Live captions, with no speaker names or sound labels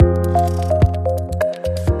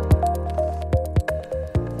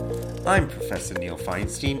I'm Professor Neil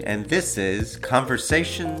Feinstein, and this is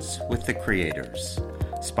Conversations with the Creators,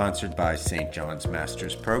 sponsored by St. John's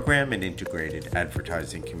Master's Program in Integrated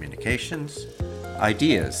Advertising Communications.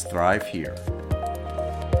 Ideas thrive here.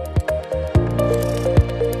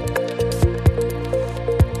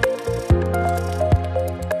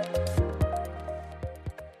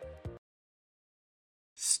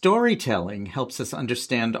 Storytelling helps us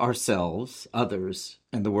understand ourselves, others,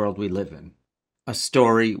 and the world we live in. A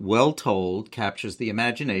story well told captures the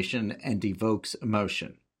imagination and evokes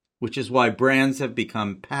emotion, which is why brands have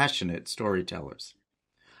become passionate storytellers.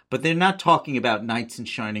 But they're not talking about knights in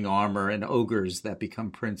shining armor and ogres that become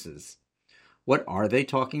princes. What are they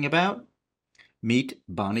talking about? Meet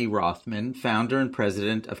Bonnie Rothman, founder and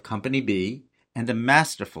president of Company B, and a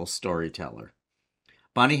masterful storyteller.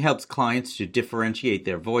 Bonnie helps clients to differentiate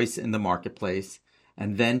their voice in the marketplace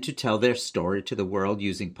and then to tell their story to the world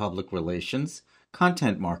using public relations,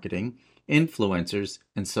 content marketing, influencers,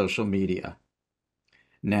 and social media.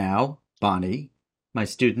 Now, Bonnie, my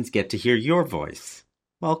students get to hear your voice.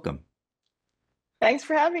 Welcome. Thanks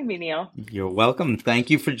for having me, Neil. You're welcome. Thank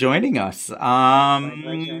you for joining us. My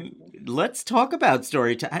pleasure. Let's talk about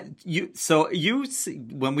storytelling.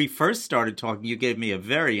 When we first started talking, you gave me a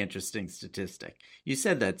very interesting statistic. You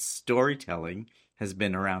said that storytelling has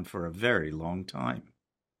been around for a very long time.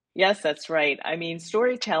 Yes, that's right. I mean,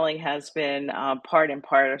 storytelling has been part and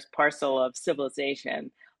parcel of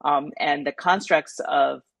civilization, and the constructs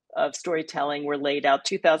of storytelling were laid out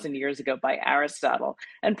 2,000 years ago by Aristotle.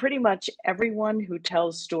 And pretty much everyone who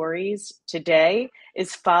tells stories today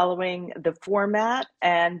is following the format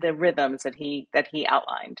and the rhythms that he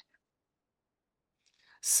outlined.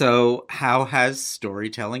 So, how has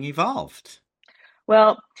storytelling evolved?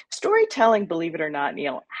 Well, storytelling, believe it or not,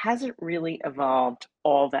 Neil, hasn't really evolved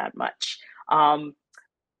all that much. Um,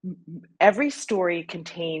 every story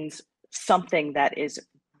contains something that is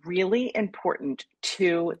really important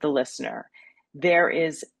to the listener. There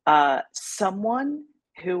is someone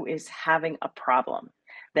who is having a problem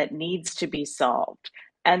that needs to be solved.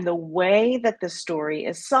 And the way that the story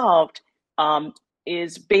is solved um,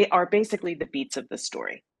 are basically the beats of the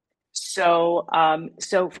story. So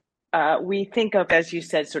we think of, as you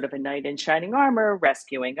said, sort of a knight in shining armor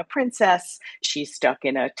rescuing a princess. She's stuck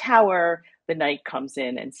in a tower. The knight comes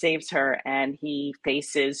in and saves her, and he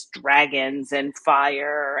faces dragons and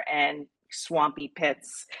fire and swampy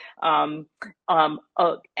pits. And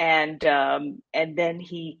then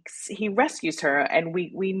he rescues her, and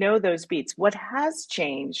we know those beats. What has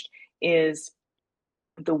changed is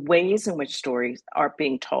the ways in which stories are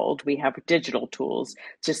being told. We have digital tools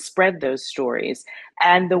to spread those stories,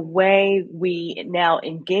 and the way we now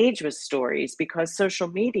engage with stories, because social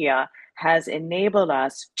media has enabled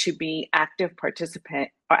us to be active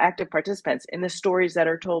participants in the stories that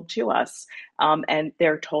are told to us, and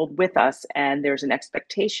they're told with us. And there's an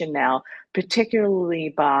expectation now,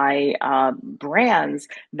 particularly by brands,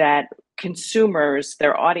 that consumers,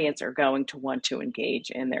 their audience, are going to want to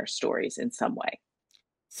engage in their stories in some way.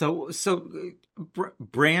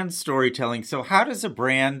 Brand storytelling. So, how does a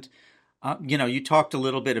brand, you talked a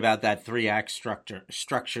little bit about that three-act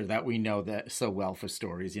structure that we know that so well for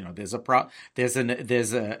stories. The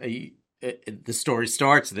story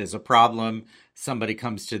starts. There's a problem. Somebody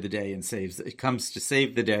comes to the day and comes to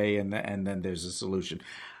save the day, and then there's a solution.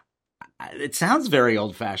 It sounds very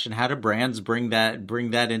old-fashioned. How do brands bring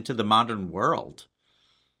that into the modern world?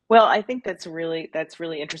 Well, I think that's really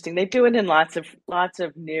interesting. They do it in lots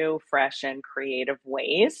of new, fresh, and creative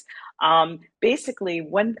ways. Basically,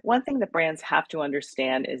 one thing that brands have to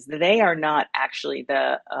understand is that they are not actually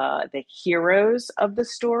the heroes of the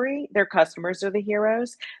story. Their customers are the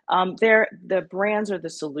heroes. The brands are the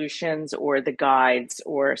solutions or the guides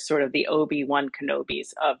or sort of the Obi-Wan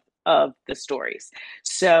Kenobis of the stories.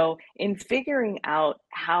 So, in figuring out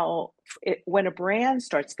when a brand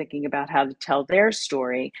starts thinking about how to tell their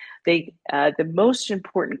story, the most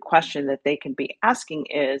important question that they can be asking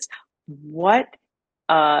is, what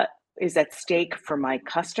uh, is at stake for my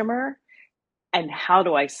customer, and how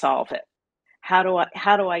do I solve it? How do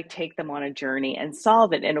I take them on a journey and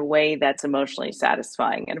solve it in a way that's emotionally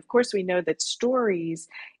satisfying? And of course, we know that stories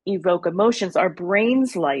evoke emotions. Our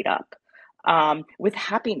brains light up with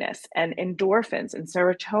happiness and endorphins and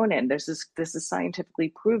serotonin. This is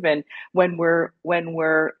scientifically proven when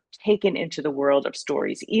we're taken into the world of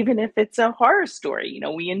stories, even if it's a horror story.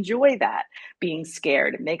 We enjoy that, being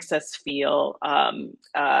scared. It makes us feel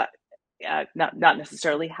not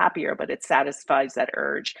necessarily happier, but it satisfies that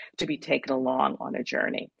urge to be taken along on a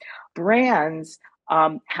journey. Brands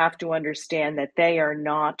have to understand that they are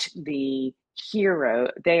not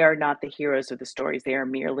they are not the heroes of the stories. They are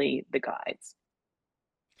merely the guides.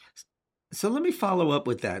 So let me follow up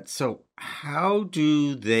with that. So how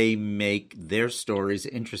do they make their stories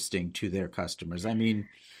interesting to their customers? I mean,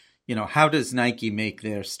 how does Nike make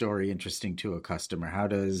their story interesting to a customer? How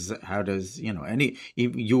does, any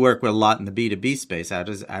you work with a lot in the B2B space. How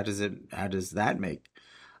does that make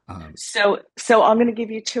So I'm going to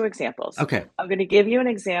give you two examples. okay. I'm going to give you an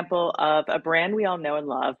example of a brand we all know and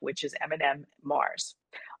love, which is M&M Mars.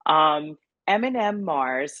 Um, M&M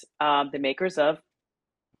Mars, the makers of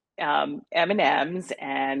M&Ms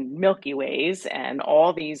and Milky Ways and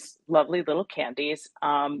all these lovely little candies,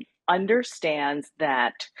 understands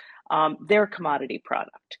that they're a commodity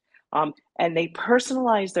product. And they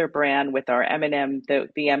personalize their brand with our M&M,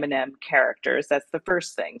 the M&M characters. That's the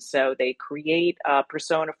first thing. So they create a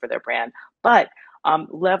persona for their brand. But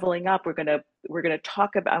leveling up, we're gonna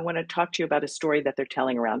talk about. I want to talk to you about a story that they're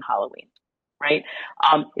telling around Halloween, right?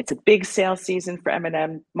 It's a big sales season for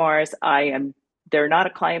M&M Mars. They're not a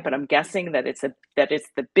client, but I'm guessing that it's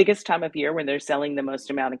the biggest time of year when they're selling the most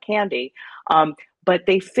amount of candy. But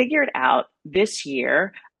they figured out this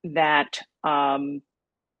year that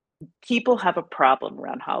people have a problem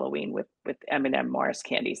around Halloween with M&M Mars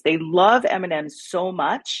candies. They love M&Ms so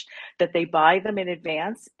much that they buy them in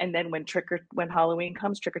advance, and then when Halloween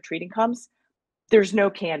comes, trick or treating comes, there's no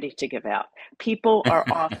candy to give out. People are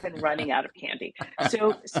often running out of candy.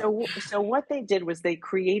 So what they did was they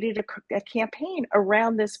created a campaign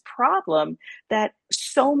around this problem that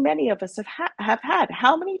so many of us have had.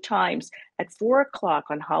 How many times at 4 o'clock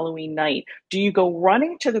on Halloween night do you go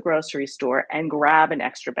running to the grocery store and grab an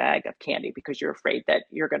extra bag of candy because you're afraid that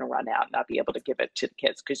you're going to run out and not be able to give it to the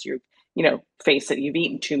kids because face it, you've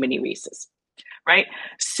eaten too many Reese's, right?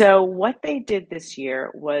 So what they did this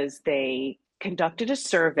year was they conducted a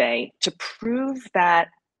survey to prove that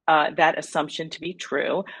assumption to be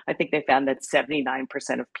true. I think they found that 79%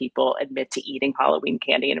 of people admit to eating Halloween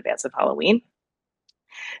candy in advance of Halloween.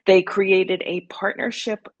 They created a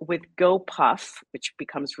partnership with GoPuff, which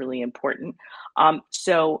becomes really important.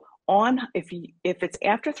 So on if it's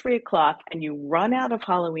after 3 o'clock and you run out of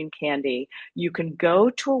Halloween candy, you can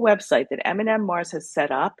go to a website that M&M Mars has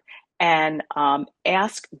set up and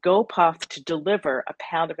ask GoPuff to deliver a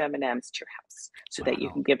pound of M&Ms to your house so that you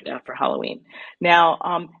Wow. can give it out for Halloween. Now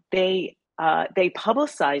they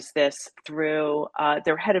publicized this through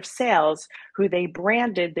their head of sales, who they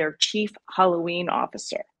branded their chief Halloween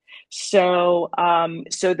officer. So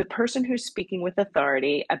the person who's speaking with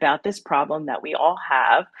authority about this problem that we all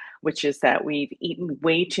have, which is that we've eaten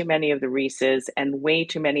way too many of the Reese's and way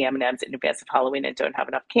too many M&Ms in advance of Halloween and don't have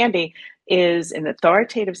enough candy, is an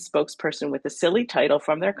authoritative spokesperson with a silly title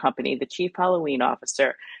from their company, the Chief Halloween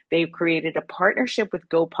Officer. They've created a partnership with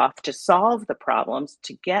GoPuff to solve the problems,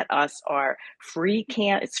 to get us our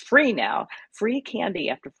it's free now, free candy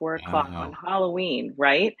after 4 o'clock on Wow. Halloween,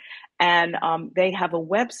 right? And they have a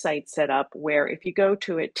website set up where if you go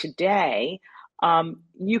to it today,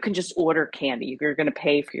 you can just order candy. You're going to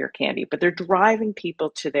pay for your candy, but they're driving people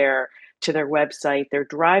to their website. They're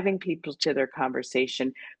driving people to their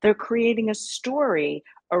conversation. They're creating a story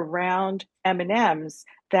around M&Ms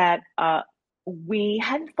that we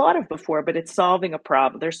hadn't thought of before, but it's solving a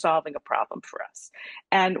problem. They're solving a problem for us.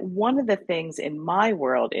 And one of the things in my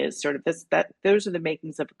world is sort of this, that those are the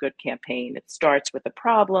makings of a good campaign. It starts with a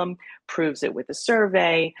problem, proves it with a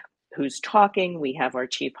survey. Who's talking? We have our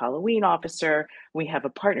chief Halloween officer. We have a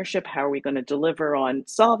partnership. How are we going to deliver on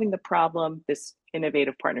solving the problem? This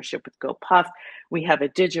innovative partnership with GoPuff. We have a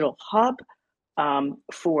digital hub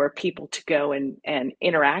for people to go and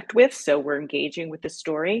interact with. So we're engaging with the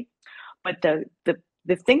story. But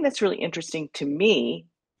the thing that's really interesting to me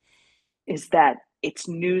is that it's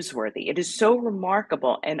newsworthy. It is so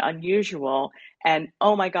remarkable and unusual. And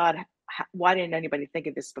oh my God, why didn't anybody think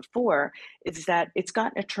of this before? Is that it's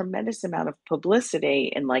gotten a tremendous amount of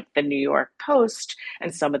publicity in like the New York Post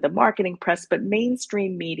and some of the marketing press, but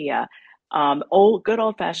mainstream media, old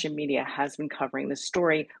fashioned media, has been covering the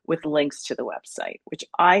story with links to the website, which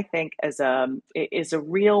I think is a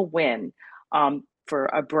real win. For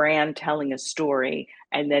a brand telling a story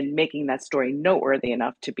and then making that story noteworthy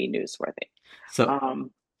enough to be newsworthy. So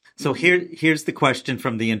Um, so mhm. here's the question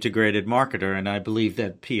from the integrated marketer, and I believe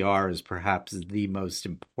that PR is perhaps the most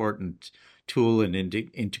important tool in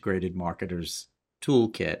integrated marketers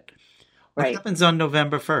toolkit. What Right. happens on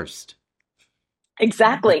November 1st?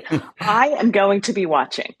 Exactly. I am going to be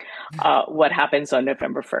watching what happens on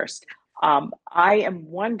November 1st. I am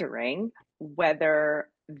wondering whether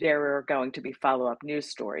there are going to be follow-up news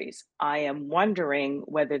stories. I am wondering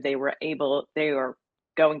whether they are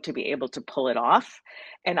going to be able to pull it off.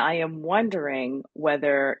 And I am wondering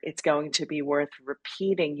whether it's going to be worth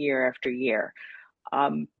repeating year after year.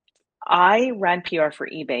 Um, I ran PR for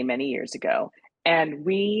eBay many years ago, and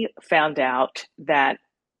we found out that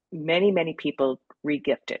many people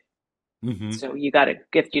regifted. Hmm. So you got a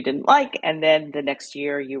gift you didn't like, and then the next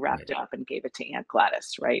year you wrapped Right. it up and gave it to Aunt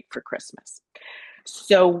Gladys, right, for Christmas.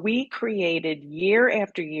 So we created year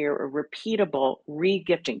after year a repeatable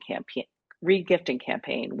regifting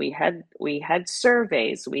campaign. We had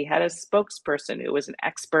surveys, we had a spokesperson who was an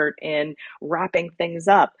expert in wrapping things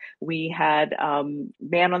up. We had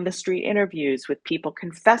man on the street interviews with people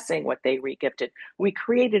confessing what they regifted. We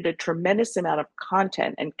created a tremendous amount of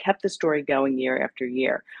content and kept the story going year after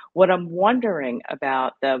year. What I'm wondering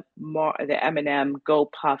about the M&M Go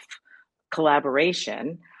Puff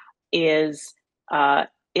collaboration is uh,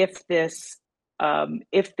 if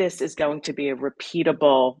this is going to be a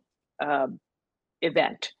repeatable uh,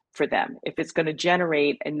 event for them, if it's going to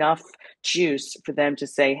generate enough juice for them to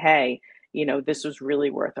say, "Hey, this was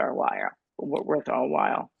really worth our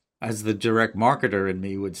while." As the direct marketer in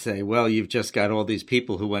me would say, well, you've just got all these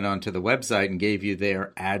people who went onto the website and gave you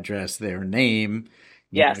their address, their name.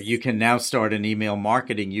 You Yes, can now start an email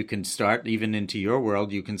marketing. You can start even into your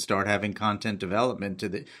world. You can start having content development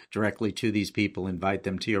directly to these people, invite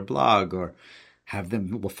them to your blog, or have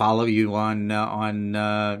them will follow you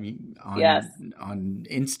yes, on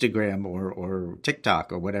Instagram or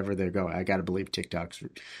TikTok or whatever they're going. I got to believe TikTok's.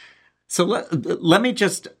 So let me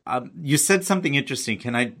just you said something interesting.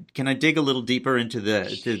 Can I dig a little deeper into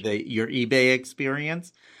the your eBay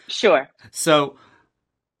experience? sure. So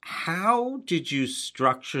how did you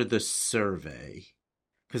structure the survey?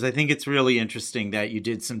 Because I think it's really interesting that you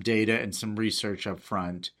did some data and some research up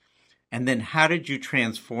front. And then how did you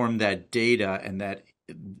transform that data and that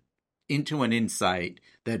into an insight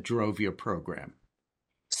that drove your program?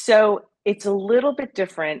 So it's a little bit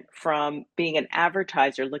different from being an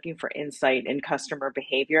advertiser looking for insight in customer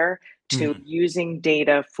behavior to Hmm. using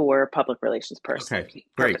data for public relations Okay,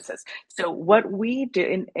 great. purposes. So what we do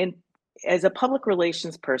as a public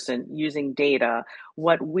relations person using data,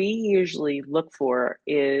 what we usually look for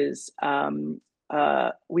is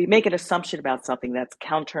we make an assumption about something that's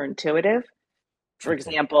counterintuitive. For Okay.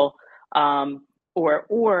 example, or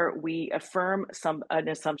we affirm an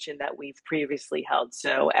assumption that we've previously held.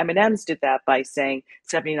 So M&Ms did that by saying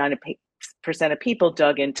 79% of people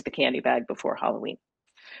dug into the candy bag before Halloween.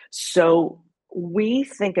 So we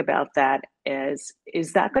think about that as,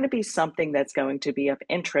 is that going to be something that's going to be of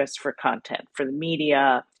interest for content, for the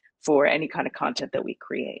media, for any kind of content that we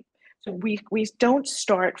create? So we don't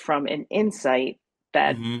start from an insight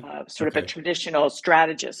that Hmm. sort of a Okay. traditional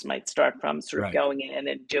strategist might start from, sort of Right. going in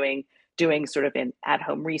and doing sort of an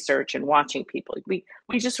at-home research and watching people. We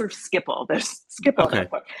just sort of skip all that Okay.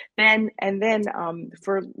 part. Then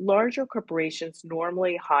for larger corporations,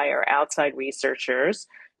 normally hire outside researchers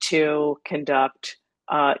to conduct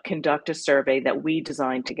a survey that we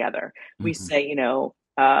design together. We Hmm. say,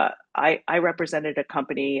 I represented a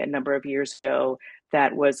company a number of years ago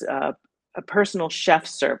that was a personal chef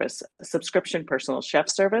service, a subscription personal chef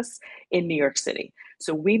service in New York City.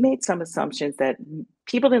 So we made some assumptions that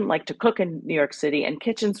people didn't like to cook in New York City, and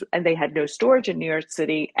they had no storage in New York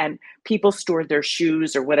City, and people stored their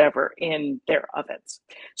shoes or whatever in their ovens.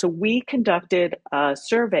 So we conducted a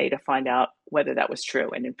survey to find out whether that was true.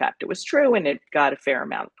 And in fact, it was true, and it got a fair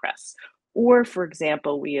amount of press. Or, for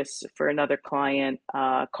example, for another client,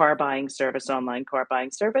 online car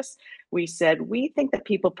buying service, we said, we think that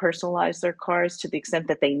people personalize their cars to the extent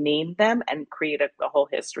that they name them and create a whole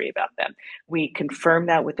history about them. We confirmed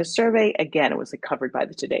that with the survey. Again, it was covered by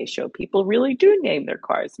the Today Show. People really do name their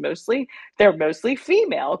cars. They're mostly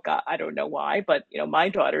female. God, I don't know why, but my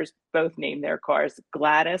daughters both name their cars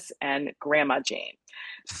Gladys and Grandma Jane.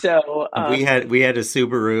 So We had a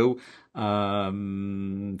Subaru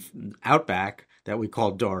um, Outback that we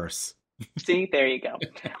called Doris. see, there you go.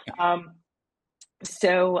 Um,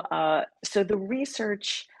 so the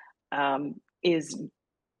research is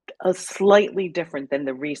slightly different than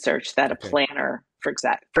the research that a Okay. planner, for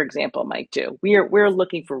example, might do. We're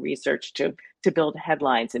looking for research to build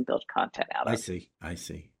headlines and build content out I of. see. I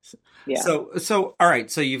see. Yeah, So all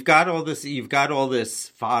right. So you've got all this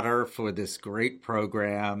fodder for this great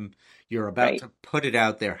program. You're about right. to put it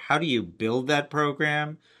out there. How do you build that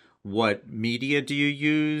program? What media do you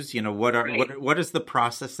use? Right. What is the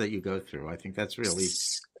process that you go through? I think that's really,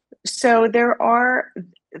 So there are,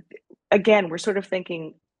 again, we're sort of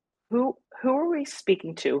thinking, who are we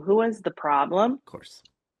speaking to? Who is the problem? of course.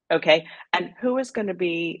 Okay. And who is going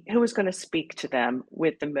to speak to them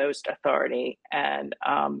with the most authority and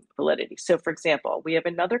validity? So, for example, we have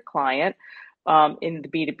another client in the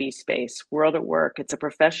B2B space, World at Work. It's a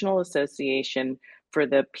professional association for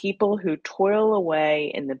the people who toil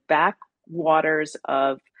away in the backwaters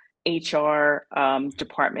of HR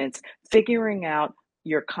departments, figuring out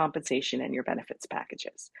your compensation and your benefits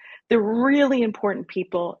packages. They're really important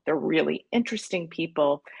people. They're really interesting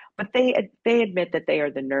people, but they admit that they are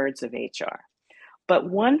the nerds of HR. But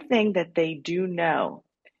one thing that they do know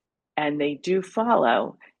and they do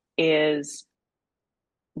follow is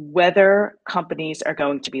whether companies are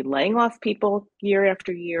going to be laying off people year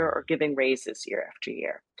after year or giving raises year after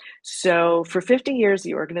year. So for 50 years,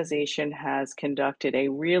 the organization has conducted a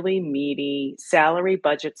really meaty salary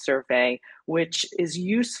budget survey, which is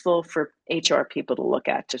useful for HR people to look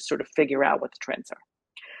at to sort of figure out what the trends are.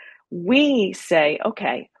 We say,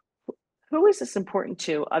 okay, who is this important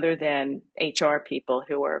to other than HR people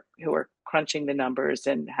who are crunching the numbers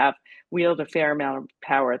and have wield a fair amount of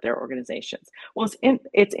power at their organizations? Well,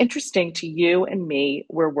 it's interesting to you and me.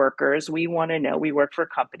 We're workers. We want to know. We work for a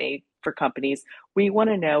company for companies. We want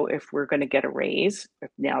to know if we're going to get a raise, if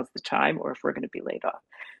now's the time, or if we're going to be laid off.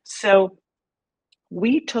 So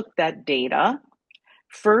we took that data.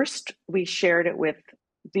 First, we shared it with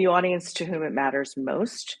the audience to whom it matters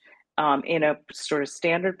most in a sort of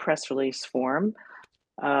standard press release form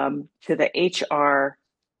to the HR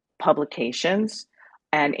publications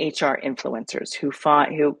and HR influencers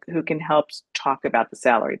who can help talk about the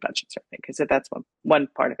salary budget survey, because that's one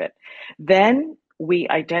part of it. Then we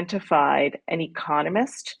identified an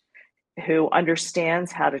economist who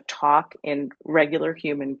understands how to talk in regular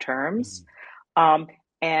human terms. Um,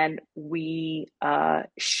 and we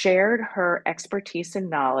shared her expertise and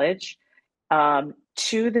knowledge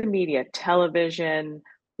to the media, television,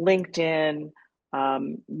 LinkedIn,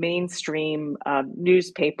 mainstream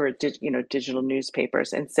newspaper, digital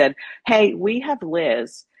newspapers, and said, "Hey, we have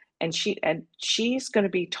Liz, and she's going to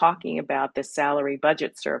be talking about the salary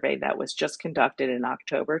budget survey that was just conducted in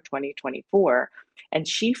October 2024, and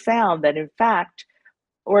she found that in fact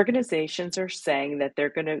organizations are saying that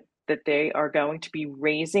they are going to be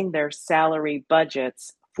raising their salary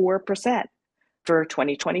budgets 4% for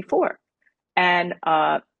 2024." And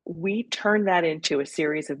we turn that into a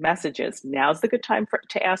series of messages. Now's the good time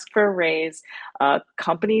to ask for a raise.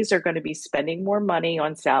 Companies are going to be spending more money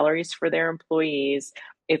on salaries for their employees.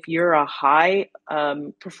 If you're a high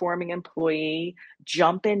performing employee,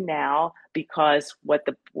 jump in now, because what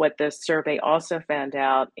the survey also found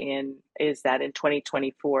out is that in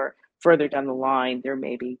 2024, further down the line, there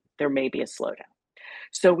may be a slowdown.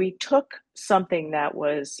 So we took something that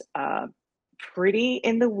was pretty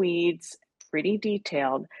in the weeds, pretty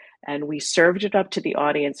detailed, and we served it up to the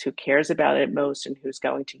audience who cares about it most and who's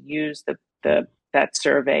going to use that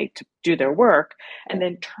survey to do their work, and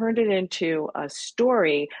then turned it into a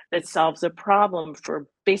story that solves a problem for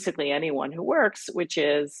basically anyone who works, which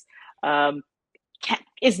is now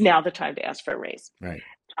the time to ask for a raise? Right.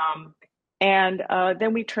 And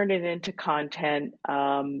then we turned it into content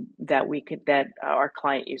that our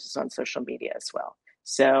client uses on social media as well.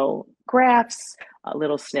 So graphs,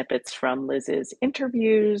 little snippets from Liz's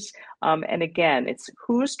interviews, and again, it's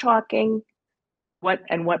who's talking, what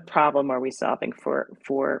problem are we solving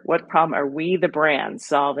for what problem are we, the brand,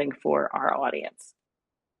 solving for our audience?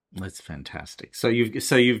 That's fantastic. So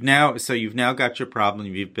you've now got your problem.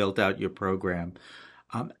 You've built out your program.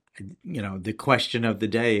 Um, the question of the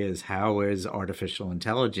day is, how is artificial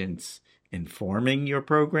intelligence informing your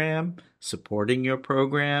program, supporting your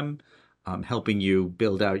program, helping you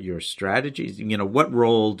build out your strategies? What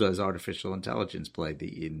role does artificial intelligence play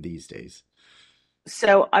in these days?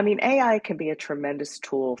 So, I mean, AI can be a tremendous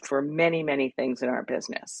tool for many, many things in our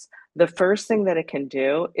business. The first thing that it can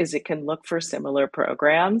do is it can look for similar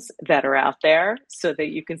programs that are out there so that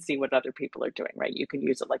you can see what other people are doing, right? You can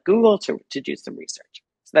use it like Google to do some research.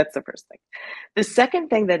 So that's the first thing. The second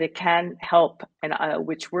thing that it can help, and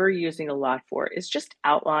which we're using a lot for, is just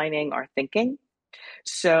outlining our thinking.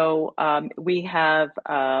 So we have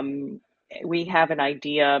an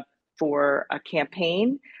idea for a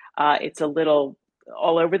campaign. It's a little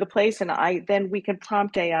all over the place, and then we can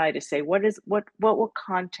prompt AI to say what will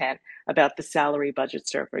content about the salary budget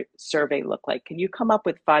survey look like? Can you come up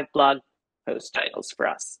with 5 blog post titles for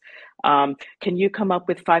us? Can you come up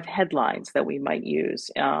with 5 headlines that we might use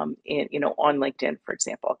on LinkedIn, for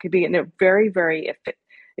example? It could be in a very, very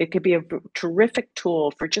it could be a terrific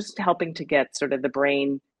tool for just helping to get sort of the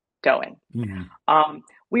brain going. Mm-hmm.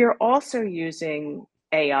 We are also using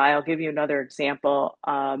AI. I'll give you another example.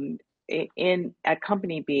 in at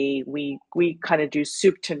Company B, we kind of do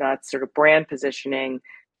soup to nuts sort of brand positioning,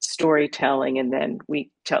 storytelling, and then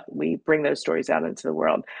we bring those stories out into the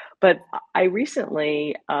world. But I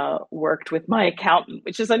recently worked with my accountant,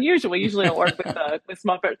 which is unusual. We usually don't work with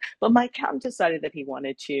small firms, but my accountant decided that he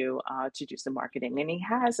wanted to do some marketing, and he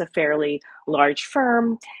has a fairly large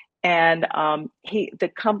firm. And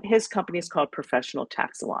his company is called Professional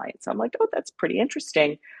Tax Alliance. I'm like, oh, that's pretty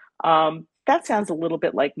interesting. That sounds a little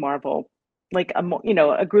bit like Marvel, like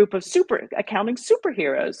a group of super accounting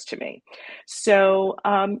superheroes to me. So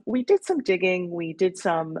we did some digging. We did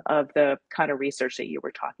some of the kind of research that you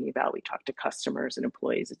were talking about. We talked to customers and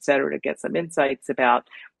employees, et cetera, to get some insights about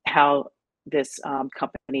how this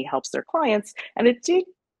company helps their clients. And it did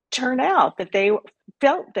turn out that they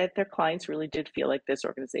felt that their clients really did feel like this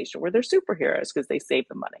organization were their superheroes because they saved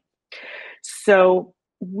them money. So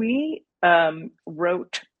we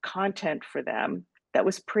wrote content for them that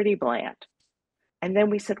was pretty bland. And then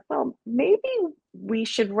we said, well, maybe we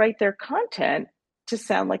should write their content to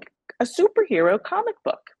sound like a superhero comic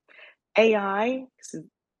book. AI is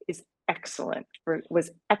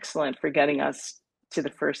was excellent for getting us to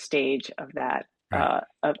the first stage of that Right.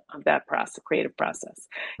 of that process, creative process.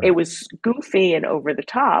 It Right. was goofy and over the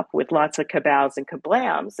top with lots of kabows and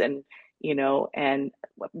kablams, and and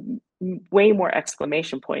way more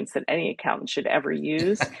exclamation points than any accountant should ever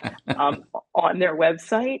use um, on their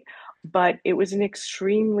website. But it was an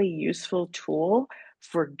extremely useful tool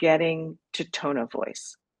for getting to tone of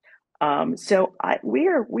voice. So we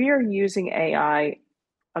are using AI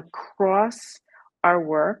across our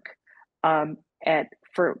work at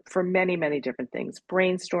for many different things: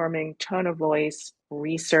 brainstorming, tone of voice,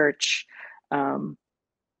 research, um,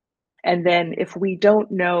 and then if we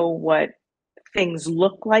don't know what things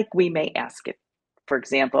look like, we may ask it. For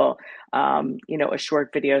example, a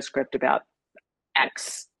short video script about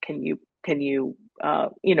X. Can you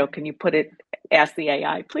put it? Ask the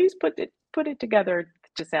AI, please put it together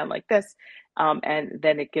to sound like this, and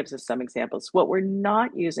then it gives us some examples. What we're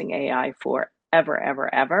not using AI for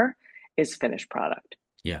ever is finished product.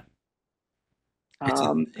 Yeah.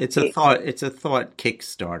 Um, It's a it, thought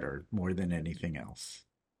kickstarter more than anything else.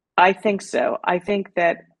 I think so. I think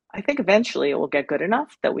eventually it will get good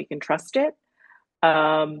enough that we can trust it,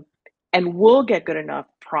 um, and we'll get good enough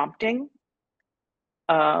prompting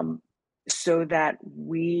um, so that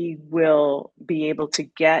we will be able to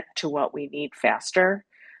get to what we need faster.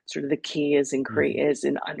 Sort of the key Hmm. is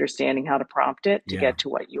in understanding how to prompt it to Yeah. get to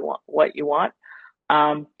what you want. What you want.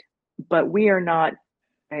 Um, but we are not.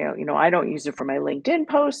 I don't use it for my LinkedIn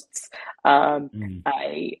posts. Mm.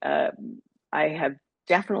 I I have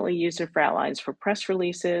definitely used it for outlines for press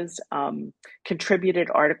releases, contributed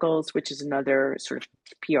articles, which is another sort of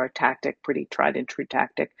PR tactic, pretty tried and true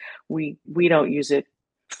tactic. We don't use it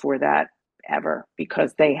for that ever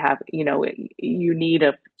because they have, you need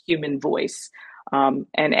a human voice,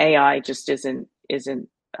 and AI just isn't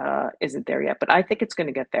there yet. But I think it's going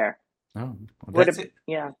to get there. Oh, well, What? that's it.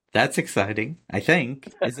 Yeah. That's exciting, I think.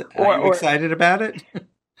 Are Or you or excited about it?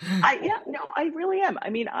 yeah, no, I really am. I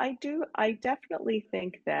mean, I definitely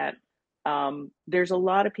think that there's a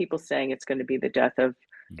lot of people saying it's going to be the death of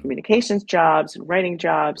Mm. communications jobs and writing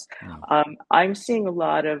jobs. Yeah. I'm seeing a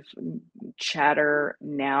lot of chatter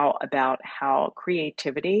now about how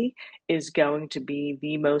creativity is going to be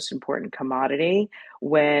the most important commodity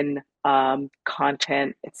when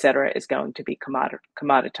content, et cetera, is going to be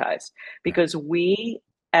commoditized Right. because we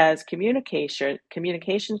as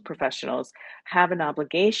communications professionals have an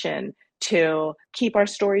obligation to keep our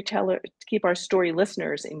story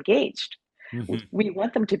listeners engaged. Hmm. We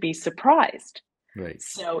want them to be surprised. Right.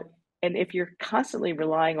 So, and if you're constantly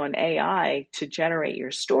relying on AI to generate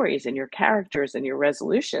your stories and your characters and your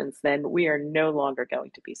resolutions, then we are no longer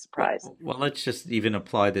going to be surprised. Well, let's just even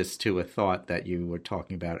apply this to a thought that you were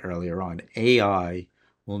talking about earlier on. AI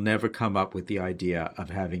will never come up with the idea of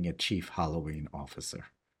having a chief Halloween officer.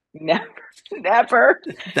 Never, never,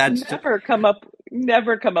 That's just,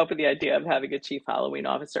 never come up with the idea of having a chief Halloween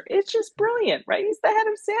officer. It's just brilliant, right? He's the head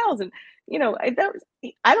of sales, and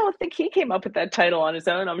I don't think he came up with that title on his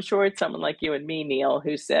own. I'm sure it's someone like you and me, Neil,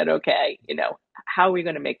 who said, "Okay, how are we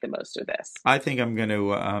going to make the most of this?" I think I'm going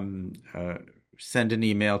to send an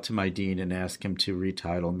email to my dean and ask him to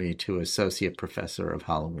retitle me to Associate Professor of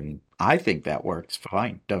Halloween. I think that works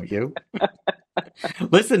fine, don't you?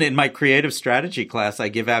 Listen, in my creative strategy class, I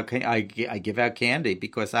give out candy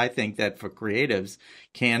because I think that for creatives,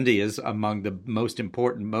 candy is among the most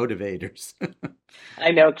important motivators.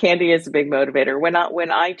 I know candy is a big motivator. When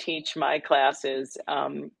I teach my classes,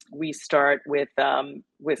 we start with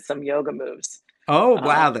some yoga moves, Oh,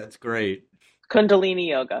 wow, um, that's great. Kundalini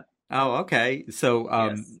yoga. Oh, okay. So,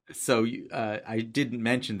 Yes. I didn't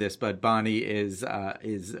mention this, but Bonnie is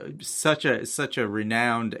such a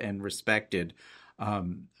renowned and respected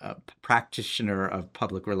practitioner of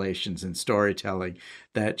public relations and storytelling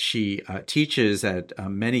that she teaches at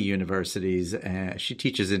many universities. She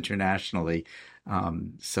teaches internationally.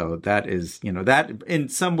 So that is, that in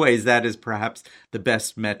some ways that is perhaps the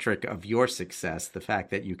best metric of your success, the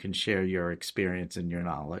fact that you can share your experience and your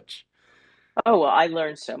knowledge. Oh, well, I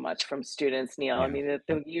learned so much from students, Neil. I Yeah. mean,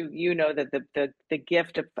 you know that the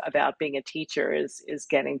gift about being a teacher is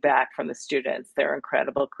getting back from the students their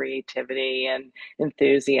incredible creativity and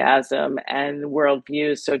enthusiasm and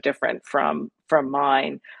worldviews so different from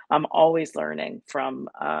mine. I'm always learning from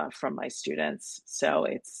my students, so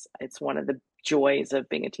it's one of the joys of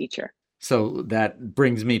being a teacher. So that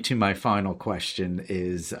brings me to my final question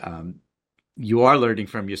is you are learning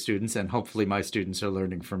from your students and hopefully my students are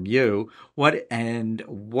learning from you. What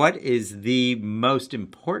is the most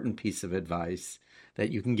important piece of advice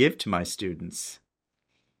that you can give to my students?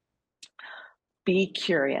 Be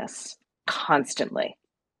curious constantly.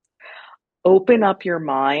 Open up your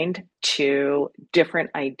mind to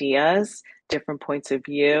different ideas, different points of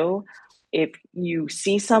view. If you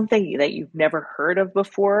see something that you've never heard of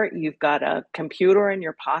before, you've got a computer in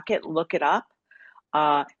your pocket, look it up.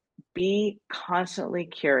 Uh, be constantly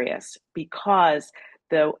curious because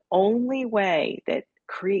the only way that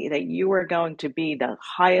you are going to be the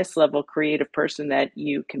highest level creative person that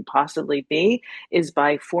you can possibly be is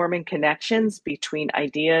by forming connections between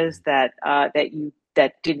ideas that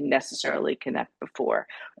didn't necessarily connect before.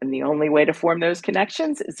 And the only way to form those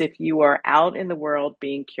connections is if you are out in the world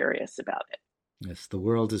being curious about it. Yes, the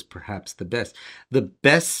world is perhaps the best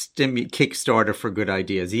Kickstarter for good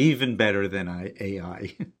ideas, even better than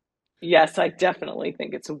AI. Yes, I definitely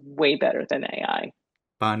think it's way better than AI.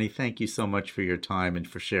 Bonnie, thank you so much for your time and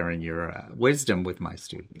for sharing your wisdom with my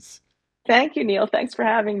students. Thank you, Neil. Thanks for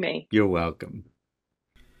having me. You're welcome.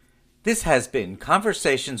 This has been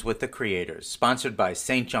Conversations with the Creators, sponsored by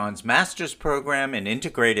St. John's Master's Program in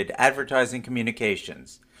Integrated Advertising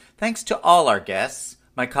Communications. Thanks to all our guests,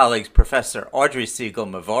 my colleagues Professor Audrey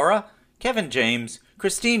Siegel-Mavora, Kevin James,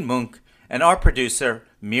 Christine Munk, and our producer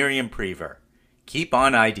Miriam Prever. Keep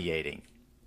on ideating.